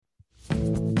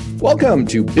Welcome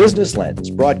to Business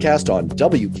Lens, broadcast on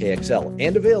WKXL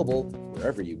and available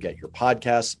wherever you get your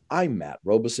podcasts. I'm Matt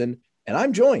Robeson, and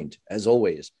I'm joined, as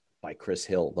always, by Chris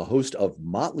Hill, the host of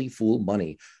Motley Fool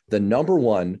Money, the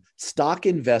 #1 stock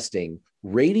investing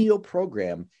radio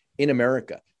program in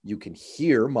America. You can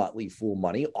hear Motley Fool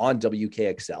Money on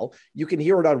WKXL. You can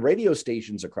hear it on radio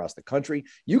stations across the country.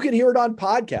 You can hear it on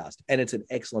podcast, and it's an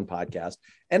excellent podcast.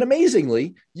 And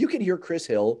amazingly, you can hear Chris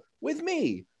Hill with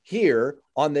me here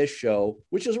on this show,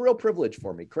 which is a real privilege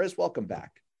for me. Chris, welcome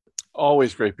back.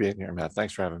 Always great being here, Matt.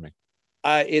 Thanks for having me.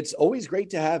 It's always great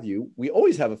to have you. We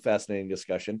always have a fascinating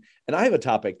discussion. And I have a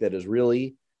topic that is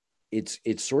really,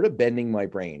 it's sort of bending my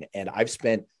brain. And I've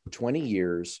spent 20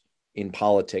 years in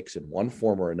politics in one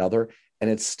form or another.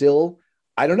 And it's still,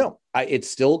 I don't know, it's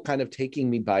still kind of taking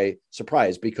me by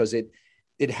surprise because it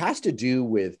has to do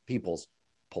with people's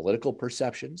political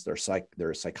perceptions, their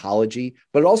psychology,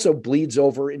 but it also bleeds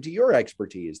over into your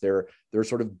expertise, their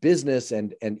sort of business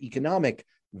and economic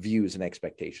views and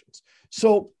expectations.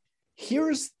 So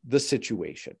here's the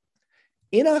situation.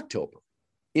 In October,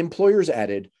 employers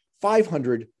added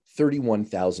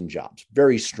 531,000 jobs,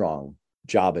 very strong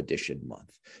job addition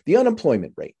month. The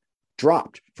unemployment rate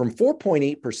dropped from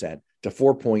 4.8% to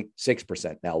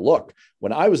 4.6%. Now, look,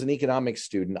 when I was an economics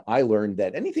student, I learned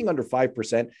that anything under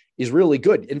 5% is really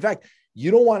good. In fact, you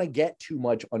don't want to get too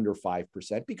much under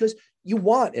 5% because you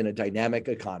want, in a dynamic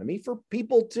economy, for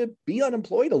people to be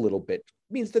unemployed a little bit.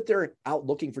 It means that they're out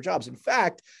looking for jobs. In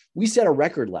fact, we set a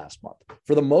record last month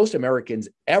for the most Americans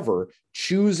ever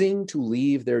choosing to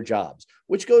leave their jobs,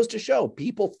 which goes to show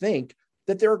people think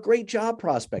that there are great job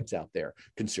prospects out there.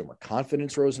 Consumer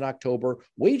confidence rose in October.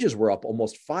 Wages were up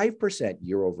almost 5%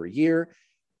 year over year.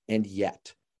 And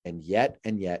yet, no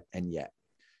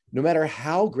matter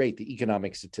how great the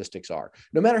economic statistics are,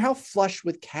 no matter how flush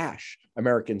with cash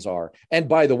Americans are, and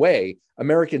by the way,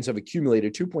 Americans have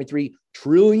accumulated $2.3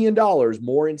 trillion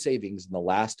more in savings in the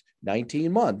last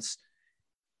 19 months,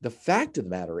 the fact of the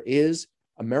matter is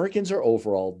Americans are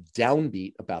overall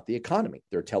downbeat about the economy.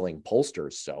 They're telling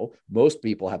pollsters so. Most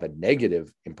people have a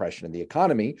negative impression of the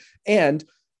economy, and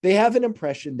they have an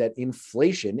impression that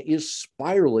inflation is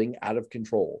spiraling out of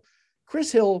control.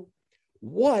 Chris Hill,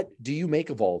 what do you make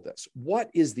of all of this?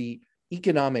 What is the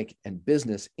economic and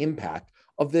business impact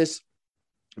of this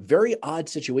very odd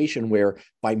situation where,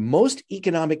 by most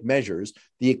economic measures,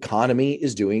 the economy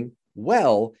is doing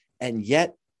well, and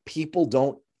yet people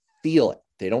don't feel it?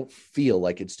 They don't feel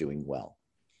like it's doing well.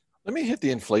 Let me hit the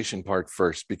inflation part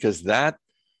first, because that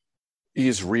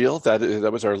is real.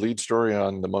 That was our lead story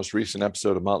on the most recent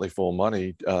episode of Motley Fool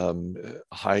Money,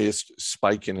 highest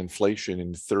spike in inflation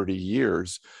in 30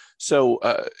 years. So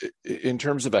in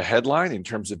terms of a headline, in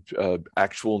terms of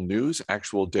actual news,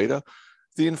 actual data,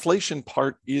 the inflation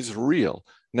part is real.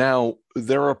 Now,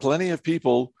 there are plenty of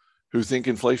people who think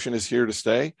inflation is here to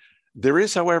stay. There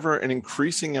is, however, an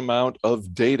increasing amount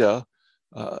of data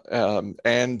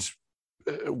and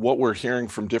what we're hearing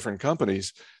from different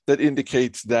companies that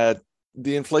indicates that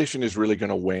the inflation is really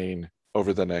going to wane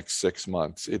over the next 6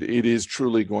 months. It is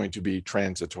truly going to be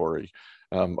transitory,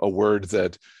 a word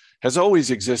that has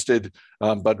always existed,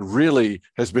 but really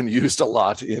has been used a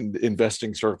lot in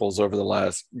investing circles over the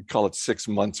last, call it 6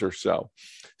 months or so.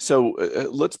 So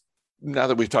now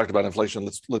that we've talked about inflation,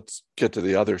 let's get to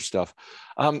the other stuff.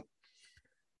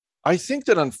 I think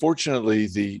that unfortunately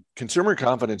the Consumer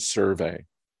Confidence Survey,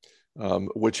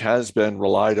 which has been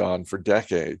relied on for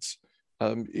decades,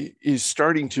 is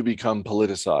starting to become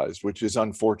politicized, which is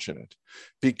unfortunate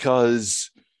because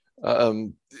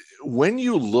when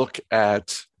you look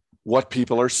at what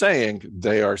people are saying,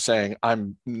 they are saying,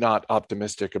 I'm not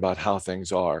optimistic about how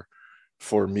things are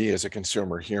for me as a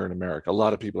consumer here in America. A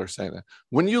lot of people are saying that.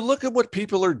 When you look at what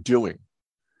people are doing,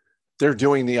 they're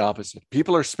doing the opposite.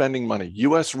 People are spending money.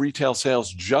 U.S. retail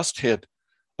sales just hit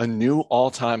a new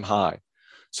all-time high.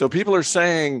 So people are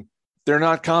saying they're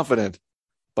not confident,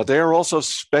 but they are also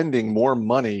spending more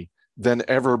money than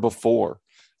ever before.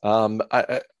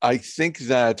 I think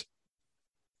that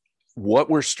what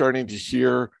we're starting to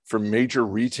hear from major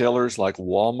retailers like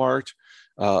Walmart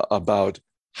about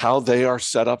how they are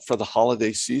set up for the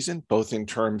holiday season, both in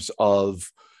terms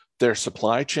of their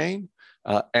supply chain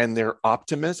and their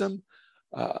optimism,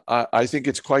 I think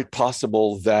it's quite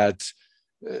possible that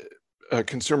a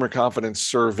consumer confidence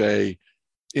survey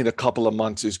in a couple of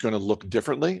months is going to look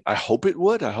differently. I hope it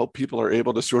would. I hope people are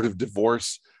able to sort of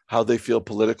divorce how they feel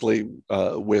politically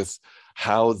with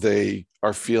how they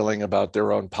are feeling about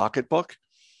their own pocketbook.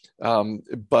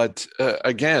 But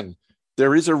again,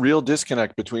 there is a real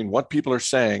disconnect between what people are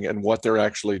saying and what they're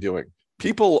actually doing.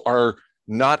 People are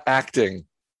not acting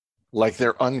like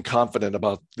they're unconfident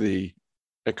about the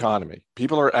economy.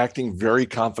 People are acting very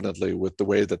confidently with the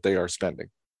way that they are spending.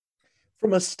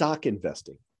 From a stock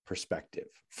investing perspective,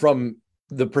 from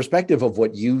the perspective of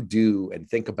what you do and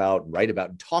think about, write about,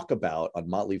 and talk about on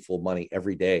Motley Fool Money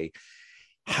every day,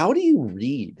 how do you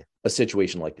read a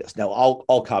situation like this? Now,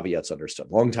 all caveats understood.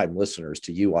 Longtime listeners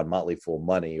to you on Motley Fool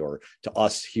Money or to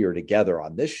us here together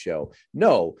on this show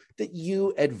know that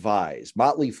you advise.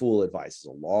 Motley Fool advises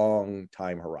a long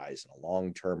time horizon, a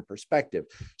long-term perspective.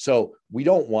 So we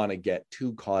don't want to get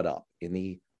too caught up in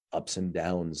the ups and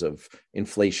downs of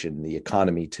inflation, the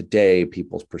economy today,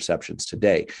 people's perceptions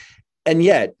today. And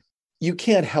yet you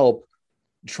can't help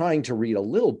trying to read a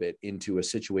little bit into a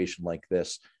situation like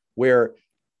this where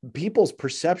people's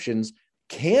perceptions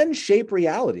can shape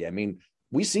reality. I mean,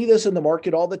 we see this in the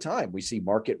market all the time. We see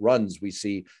market runs, we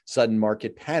see sudden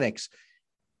market panics.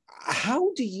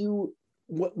 How do you,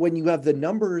 when you have the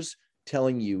numbers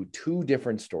telling you two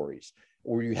different stories,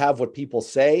 or you have what people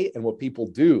say and what people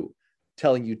do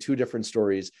telling you two different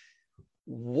stories,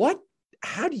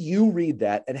 how do you read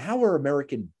that? And how are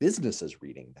American businesses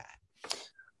reading that?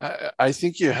 I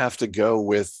think you have to go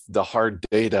with the hard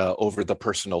data over the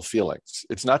personal feelings.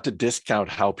 It's not to discount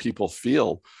how people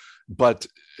feel, but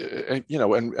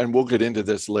and we'll get into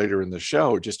this later in the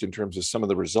show, just in terms of some of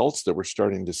the results that we're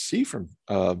starting to see from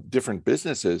different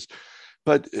businesses.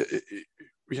 But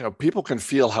people can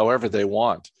feel however they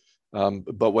want.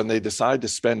 But when they decide to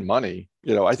spend money,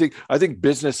 I think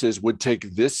businesses would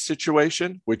take this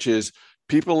situation, which is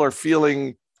people are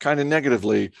feeling kind of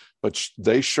negatively, but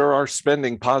they sure are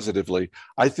spending positively.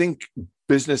 I think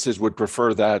businesses would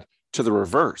prefer that to the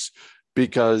reverse,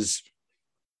 because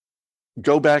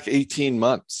go back 18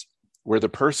 months where the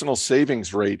personal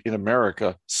savings rate in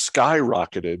America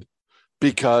skyrocketed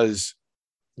because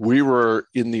we were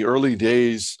in the early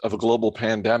days of a global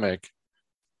pandemic.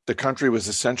 The country was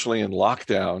essentially in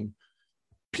lockdown.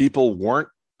 People weren't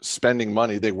spending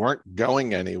money. They weren't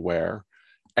going anywhere.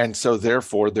 And so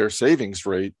therefore their savings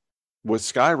rate was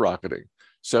skyrocketing.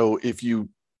 So if you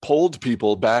polled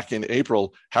people back in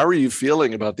April, how are you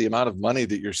feeling about the amount of money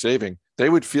that you're saving? They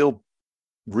would feel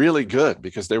really good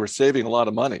because they were saving a lot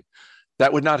of money.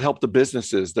 That would not help the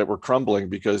businesses that were crumbling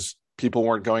because people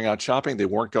weren't going out shopping. They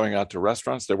weren't going out to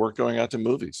restaurants. They weren't going out to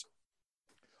movies.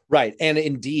 Right. And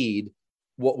indeed,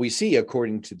 what we see,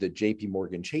 according to the JP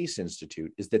Morgan Chase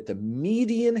Institute, is that the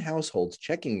median household's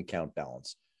checking account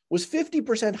balance was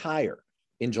 50% higher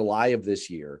in July of this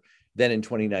year than in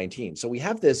 2019. So we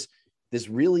have this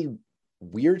really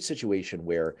weird situation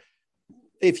where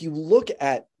if you look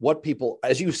at what people,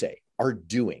 as you say, are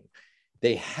doing,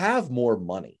 they have more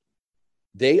money.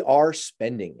 They are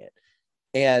spending it.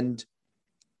 And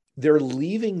they're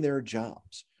leaving their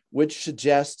jobs, which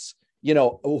suggests,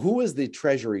 who was the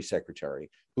Treasury Secretary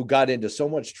who got into so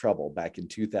much trouble back in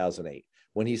 2008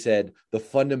 when he said the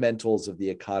fundamentals of the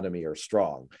economy are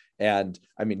strong? And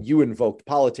I mean, you invoked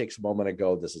politics a moment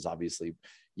ago. This is obviously,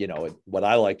 what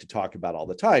I like to talk about all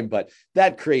the time, but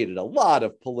that created a lot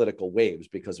of political waves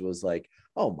because it was like,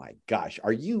 oh my gosh,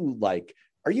 are you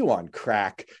on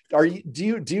crack? Do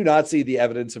you not see the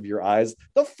evidence of your eyes?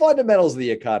 The fundamentals of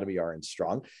the economy aren't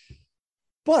strong.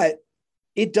 But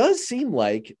it does seem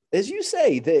like, as you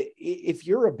say, that if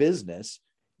you're a business,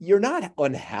 you're not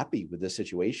unhappy with the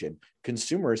situation.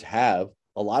 Consumers have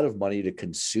a lot of money to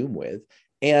consume with,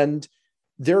 and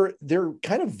they're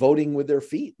kind of voting with their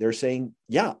feet. They're saying,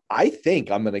 yeah, I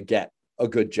think I'm going to get a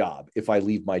good job if I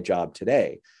leave my job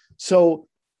today. So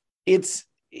it's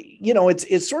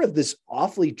sort of this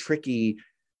awfully tricky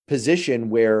position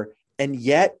where, and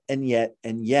yet,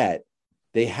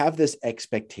 they have this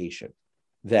expectation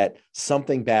that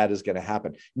something bad is going to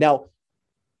happen. Now,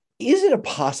 is it a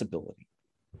possibility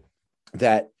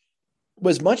that,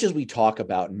 as much as we talk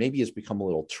about, and maybe it's become a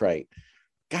little trite,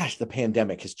 gosh, the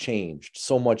pandemic has changed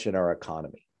so much in our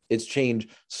economy. It's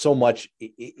changed so much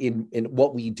in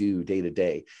what we do day to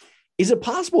day. Is it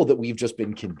possible that we've just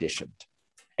been conditioned,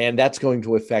 and that's going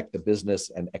to affect the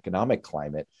business and economic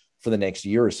climate for the next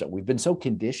year or so? We've been so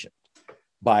conditioned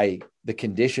by the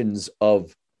conditions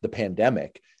of the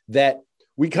pandemic that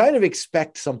we kind of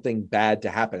expect something bad to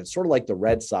happen. It's sort of like the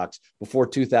Red Sox before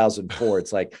 2004.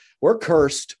 It's like, we're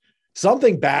cursed.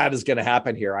 Something bad is going to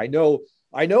happen here. I know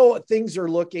things are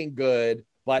looking good,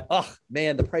 but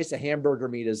man, the price of hamburger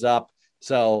meat is up.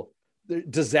 So the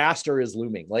disaster is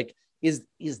looming. Like, is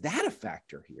that a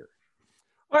factor here?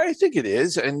 I think it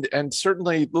is. And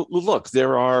certainly, look,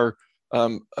 there are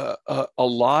a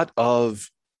lot of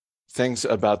things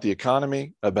about the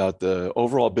economy, about the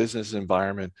overall business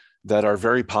environment that are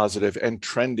very positive and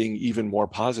trending even more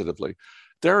positively.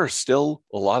 there are still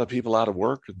a lot of people out of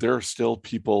work. There are still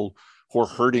people who are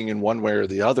hurting in one way or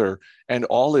the other. And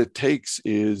all it takes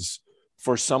is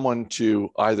for someone to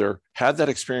either have that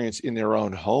experience in their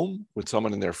own home with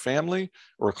someone in their family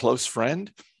or a close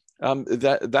friend.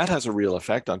 That has a real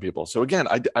effect on people. So again,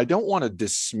 I don't want to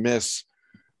dismiss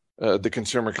the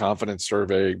consumer confidence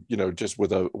survey, just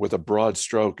with a broad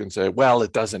stroke and say, well,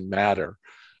 it doesn't matter.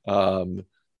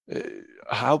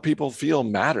 How people feel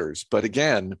matters. But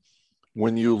again,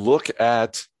 when you look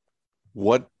at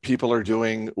what people are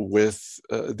doing with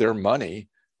their money,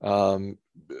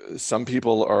 some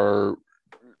people are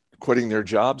quitting their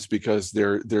jobs because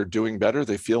they're doing better.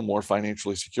 They feel more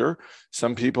financially secure.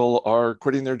 Some people are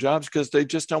quitting their jobs because they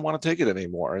just don't want to take it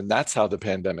anymore. And that's how the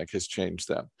pandemic has changed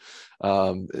them.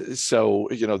 So,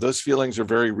 those feelings are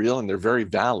very real and they're very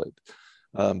valid.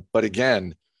 But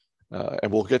again,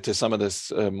 and we'll get to some of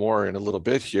this more in a little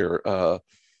bit here,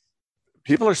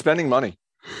 people are spending money.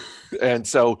 And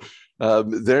so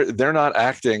they're not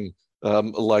acting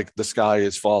like the sky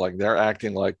is falling. They're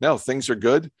acting like, no, things are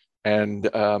good. And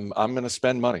I'm going to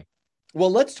spend money. Well,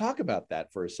 let's talk about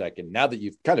that for a second. Now that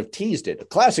you've kind of teased it, a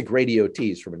classic radio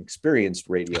tease from an experienced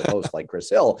radio host like Chris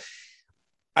Hill.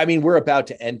 I mean, we're about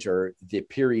to enter the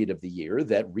period of the year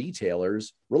that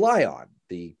retailers rely on,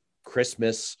 the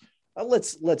Christmas.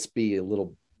 Let's be a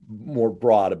little more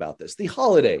broad about this. The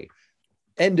holiday,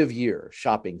 end of year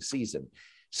shopping season.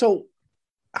 So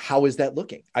how is that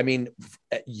looking? I mean,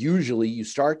 usually you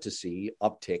start to see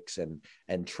upticks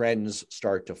and trends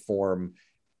start to form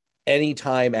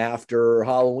anytime after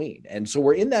Halloween. And so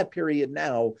we're in that period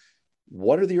now.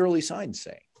 What are the early signs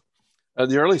saying?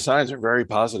 The early signs are very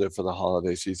positive for the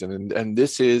holiday season. And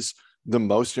this is the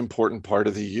most important part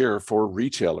of the year for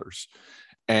retailers.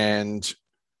 And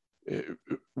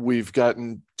we've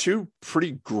gotten two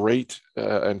pretty great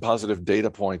and positive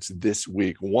data points this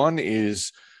week. One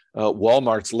is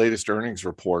Walmart's latest earnings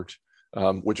report,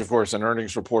 which, of course, an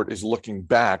earnings report is looking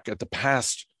back at the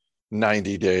past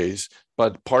 90 days.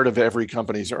 But part of every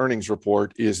company's earnings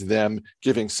report is them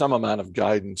giving some amount of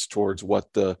guidance towards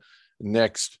what the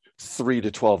next 3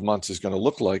 to 12 months is going to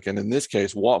look like. And in this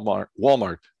case,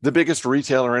 Walmart, the biggest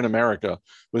retailer in America,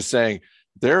 was saying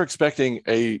they're expecting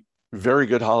a very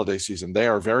good holiday season. They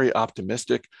are very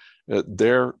optimistic.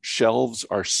 Their shelves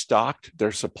are stocked.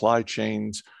 Their supply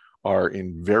chains are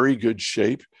in very good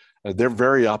shape. They're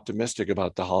very optimistic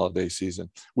about the holiday season.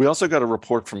 We also got a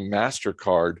report from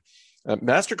MasterCard.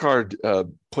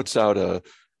 MasterCard puts out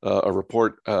a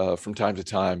report from time to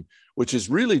time, which is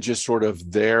really just sort of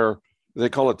they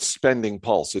call it spending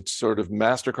pulse. It's sort of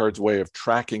MasterCard's way of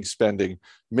tracking spending,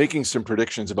 making some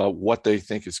predictions about what they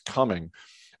think is coming.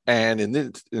 And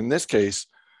in this case,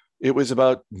 it was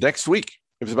about next week.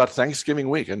 It was about Thanksgiving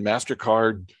week. And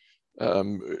MasterCard,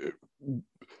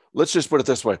 let's just put it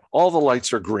this way, all the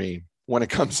lights are green when it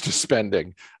comes to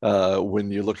spending. When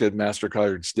you look at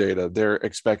MasterCard's data, they're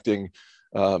expecting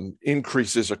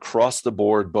increases across the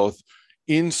board, both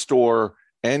in-store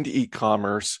and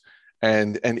e-commerce,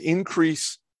 and an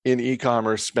increase in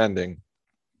e-commerce spending,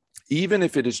 even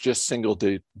if it is just single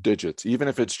digits, even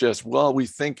if it's just, well, we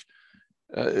think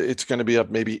it's going to be up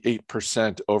maybe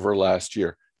 8% over last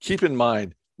year. Keep in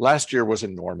mind, last year was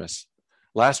enormous.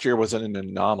 Last year was an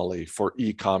anomaly for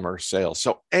e-commerce sales.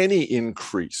 So any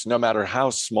increase, no matter how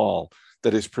small,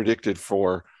 that is predicted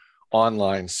for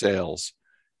online sales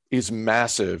is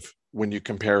massive when you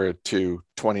compare it to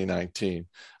 2019.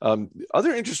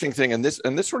 Other interesting thing, and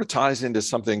this sort of ties into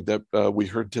something that we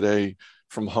heard today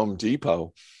from Home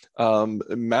Depot.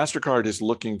 MasterCard is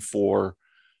looking for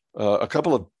a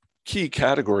couple of key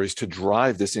categories to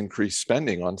drive this increased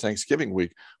spending on Thanksgiving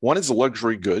week. One is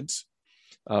luxury goods.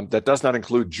 That does not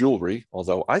include jewelry,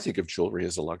 although I think of jewelry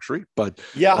as a luxury. But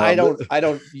yeah, I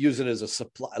don't use it as a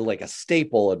supply, like a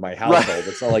staple in my household. Right.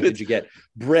 It's not like did you get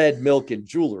bread, milk, and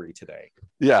jewelry today?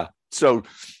 Yeah. So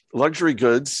luxury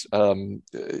goods,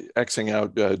 Xing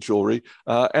out jewelry,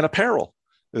 and apparel.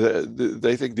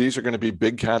 They think these are going to be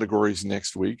big categories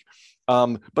next week.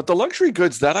 But the luxury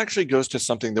goods, that actually goes to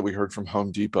something that we heard from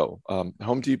Home Depot.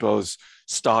 Home Depot's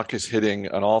stock is hitting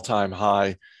an all-time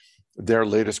high. Their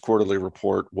latest quarterly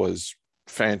report was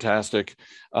fantastic.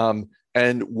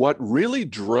 And what really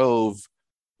drove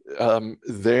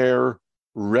their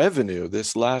revenue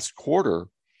this last quarter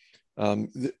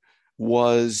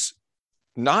was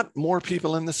not more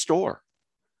people in the store.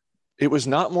 It was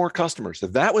not more customers.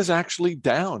 That was actually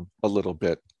down a little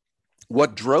bit.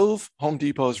 What drove Home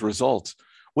Depot's results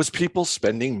was people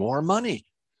spending more money.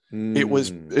 It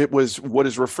was what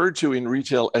is referred to in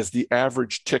retail as the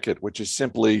average ticket, which is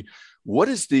simply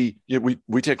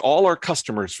we take all our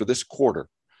customers for this quarter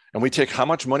and we take how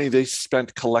much money they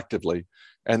spent collectively,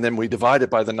 and then we divide it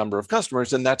by the number of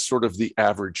customers, and that's sort of the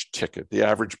average ticket. The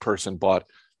average person bought,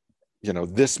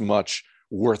 this much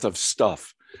worth of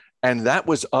stuff. And that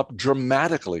was up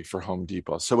dramatically for Home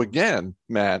Depot. So again,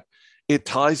 Matt, it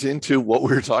ties into what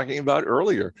we were talking about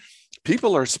earlier.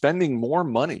 People are spending more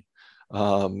money.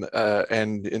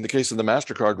 And in the case of the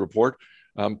MasterCard report,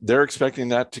 they're expecting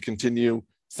that to continue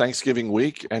Thanksgiving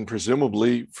week and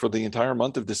presumably for the entire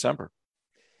month of December.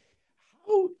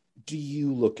 How do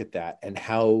you look at that, and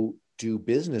how do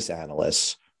business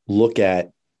analysts look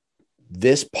at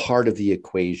this part of the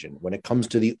equation when it comes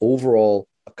to the overall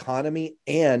economy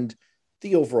and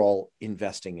the overall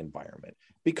investing environment?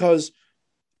 Because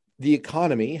the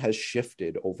economy has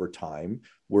shifted over time.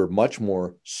 We're much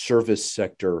more service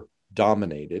sector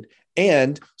dominated.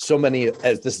 And so many,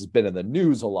 as this has been in the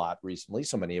news a lot recently,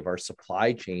 so many of our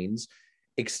supply chains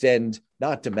extend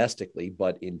not domestically,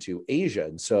 but into Asia.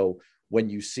 And so when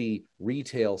you see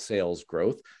retail sales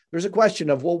growth, there's a question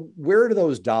of, well, where do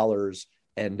those dollars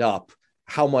end up?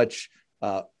 How much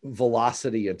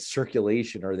velocity and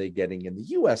circulation are they getting in the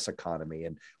US economy?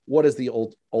 And what is the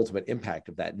ultimate impact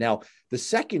of that? Now, the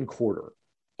second quarter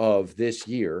of this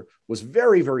year was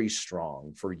very, very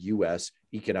strong for US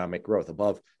economic growth,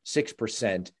 above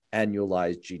 6%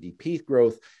 annualized GDP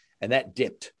growth. And that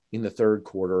dipped in the third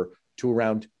quarter to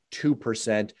around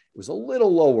 2%. It was a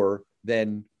little lower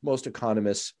than most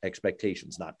economists'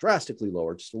 expectations, not drastically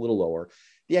lower, just a little lower.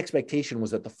 The expectation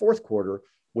was that the fourth quarter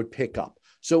would pick up.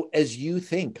 So as you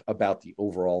think about the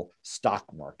overall stock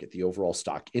market, the overall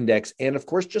stock index, and of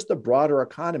course, just the broader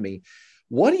economy,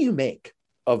 what do you make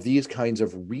of these kinds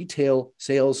of retail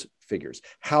sales figures?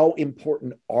 How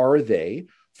important are they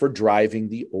for driving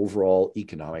the overall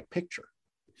economic picture?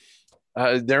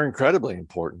 They're incredibly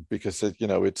important because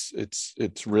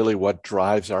it's really what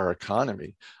drives our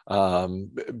economy.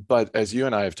 But as you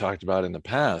and I have talked about in the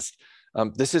past,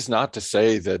 this is not to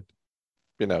say that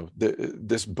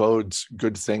this bodes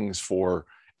good things for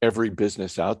every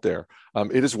business out there.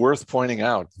 It is worth pointing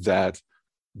out that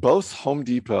both Home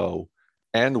Depot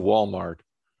and Walmart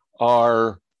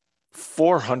are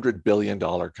 $400 billion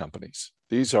companies.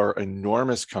 These are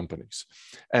enormous companies.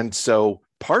 And so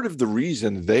part of the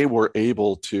reason they were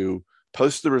able to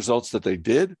post the results that they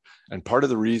did, and part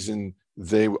of the reason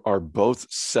they are both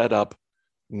set up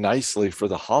nicely for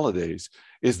the holidays,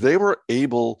 is they were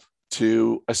able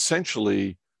to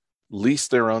essentially lease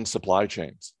their own supply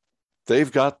chains.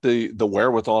 They've got the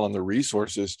wherewithal and the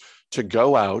resources to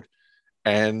go out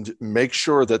and make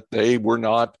sure that they were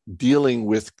not dealing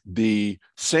with the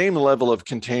same level of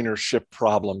container ship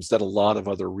problems that a lot of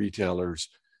other retailers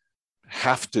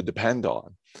have to depend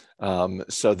on.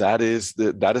 So that is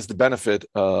the benefit,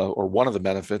 or one of the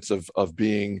benefits of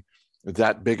being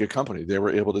that big a company. They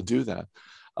were able to do that.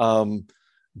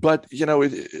 But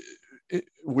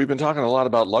we've been talking a lot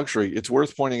about luxury. It's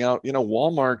worth pointing out,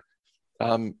 Walmart's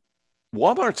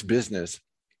business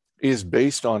is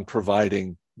based on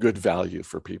providing good value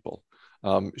for people.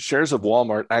 Shares of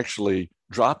Walmart actually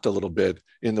dropped a little bit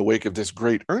in the wake of this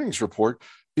great earnings report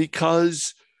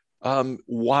because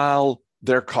while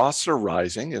their costs are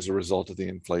rising as a result of the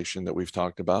inflation that we've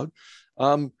talked about,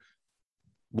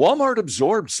 Walmart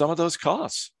absorbed some of those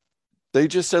costs. They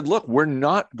just said, look, we're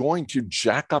not going to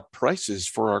jack up prices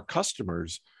for our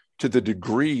customers to the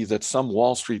degree that some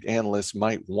Wall Street analysts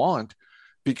might want,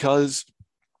 because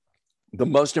the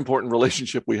most important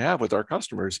relationship we have with our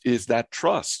customers is that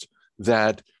trust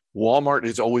that Walmart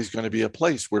is always going to be a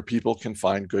place where people can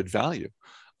find good value.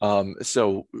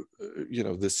 So,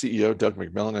 the CEO, Doug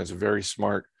McMillon, is a very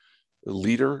smart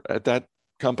leader at that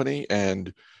company.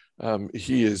 And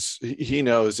he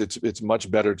knows it's much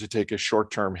better to take a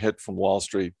short-term hit from Wall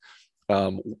Street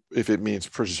if it means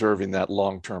preserving that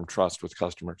long-term trust with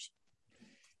customers.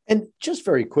 And just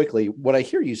very quickly, what I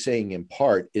hear you saying in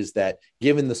part is that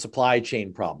given the supply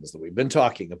chain problems that we've been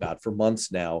talking about for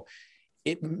months now,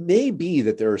 it may be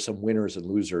that there are some winners and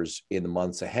losers in the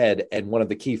months ahead. And one of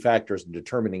the key factors in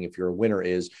determining if you're a winner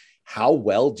is how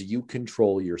well do you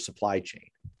control your supply chain?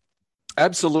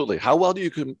 Absolutely. How well do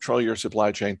you control your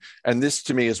supply chain? And this,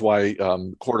 to me, is why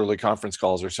quarterly conference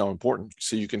calls are so important.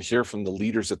 So you can hear from the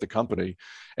leaders at the company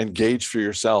and gauge for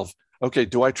yourself, okay,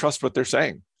 do I trust what they're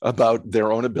saying about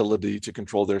their own ability to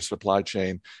control their supply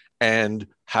chain? And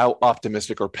how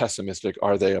optimistic or pessimistic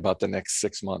are they about the next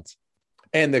 6 months?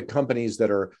 And the companies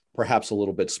that are perhaps a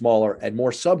little bit smaller and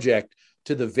more subject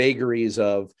to the vagaries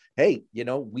of, hey,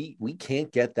 we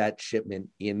can't get that shipment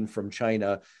in from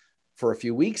China for a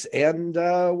few weeks, and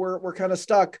we're kind of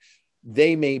stuck.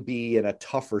 They may be in a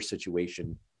tougher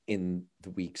situation in the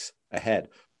weeks ahead.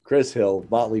 Chris Hill,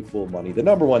 Motley Fool Money, the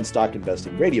 #1 stock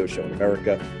investing radio show in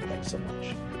America. Thanks so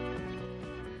much.